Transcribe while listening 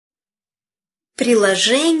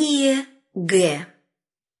Приложение-г.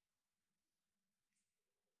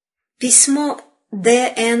 Письмо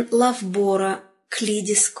Д.Н. Лавбора к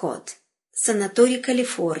Лиди Скотт. Санаторий,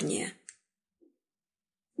 Калифорния.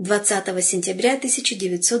 20 сентября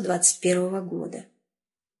 1921 года.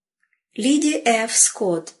 Лиди Ф.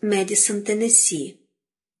 Скотт, Мэдисон, Теннесси.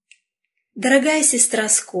 Дорогая сестра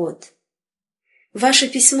Скотт, ваше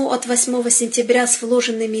письмо от 8 сентября с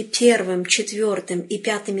вложенными 1, 4 и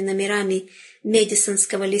 5 номерами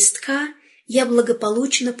Мэдисонского листка я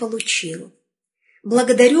благополучно получил.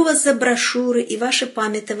 Благодарю вас за брошюры и ваше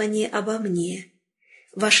памятование обо мне.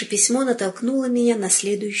 Ваше письмо натолкнуло меня на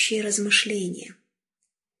следующие размышления.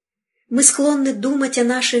 Мы склонны думать о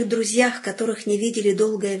наших друзьях, которых не видели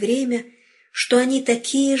долгое время, что они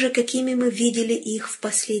такие же, какими мы видели их в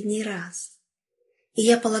последний раз. И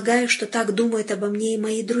я полагаю, что так думают обо мне и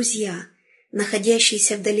мои друзья,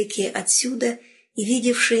 находящиеся вдалеке отсюда и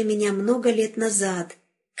видевшие меня много лет назад,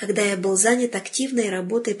 когда я был занят активной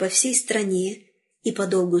работой по всей стране и по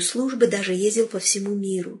долгу службы даже ездил по всему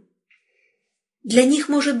миру. Для них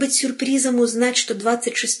может быть сюрпризом узнать, что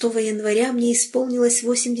 26 января мне исполнилось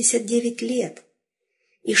 89 лет,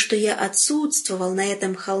 и что я отсутствовал на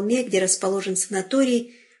этом холме, где расположен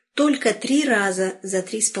санаторий, только 3 раза за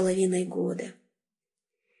 3,5 года.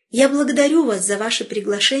 Я благодарю вас за ваше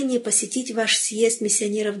приглашение посетить ваш съезд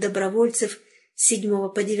миссионеров-добровольцев с 7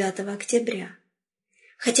 по 9 октября.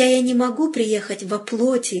 Хотя я не могу приехать во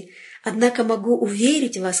плоти, однако могу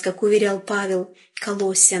уверить вас, как уверял Павел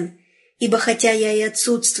Колоссян, ибо хотя я и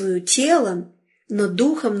отсутствую телом, но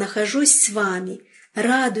духом нахожусь с вами,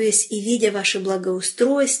 радуясь и видя ваше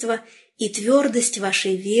благоустройство и твердость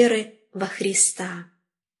вашей веры во Христа.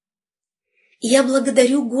 Я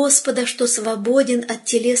благодарю Господа, что свободен от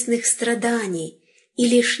телесных страданий и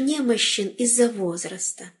лишь немощен из-за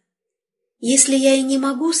возраста. Если я и не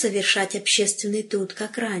могу совершать общественный труд,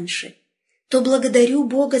 как раньше, то благодарю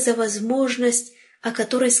Бога за возможность, о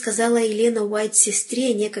которой сказала Елена Уайт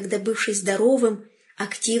сестре, некогда бывшей здоровым,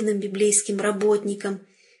 активным библейским работником,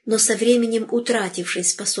 но со временем утратившей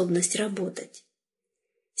способность работать.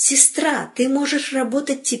 «Сестра, ты можешь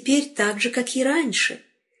работать теперь так же, как и раньше.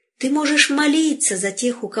 Ты можешь молиться за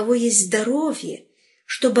тех, у кого есть здоровье,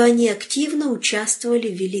 чтобы они активно участвовали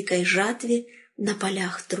в великой жатве на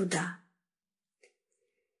полях труда».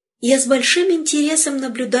 Я с большим интересом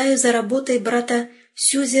наблюдаю за работой брата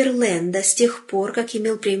Сюзерленда с тех пор, как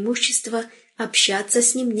имел преимущество общаться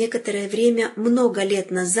с ним некоторое время много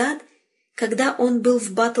лет назад, когда он был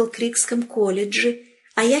в Батл-Крикском колледже,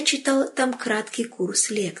 а я читал там краткий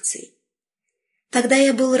курс лекций. Тогда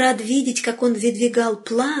я был рад видеть, как он выдвигал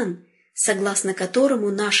план, согласно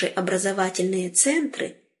которому наши образовательные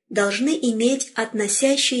центры должны иметь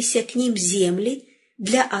относящиеся к ним земли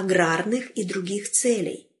для аграрных и других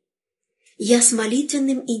целей. Я с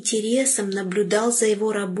молитвенным интересом наблюдал за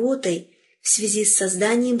его работой в связи с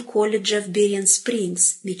созданием колледжа в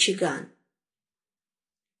Беррien-Спрингс, Мичиган.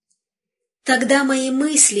 Тогда мои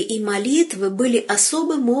мысли и молитвы были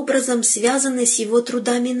особым образом связаны с его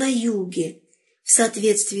трудами на юге, в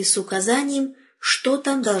соответствии с указанием, что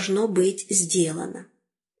там должно быть сделано.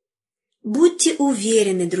 Будьте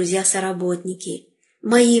уверены, друзья-соработники,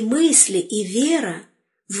 мои мысли и вера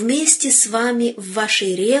вместе с вами в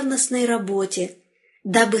вашей ревностной работе,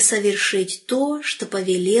 дабы совершить то, что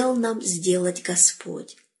повелел нам сделать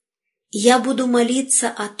Господь. Я буду молиться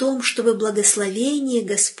о том, чтобы благословение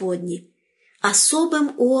Господне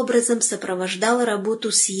особым образом сопровождало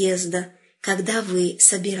работу съезда, когда вы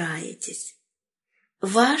собираетесь.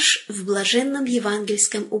 Ваш в блаженном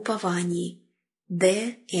евангельском уповании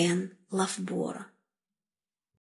Д.Н. Лавбора.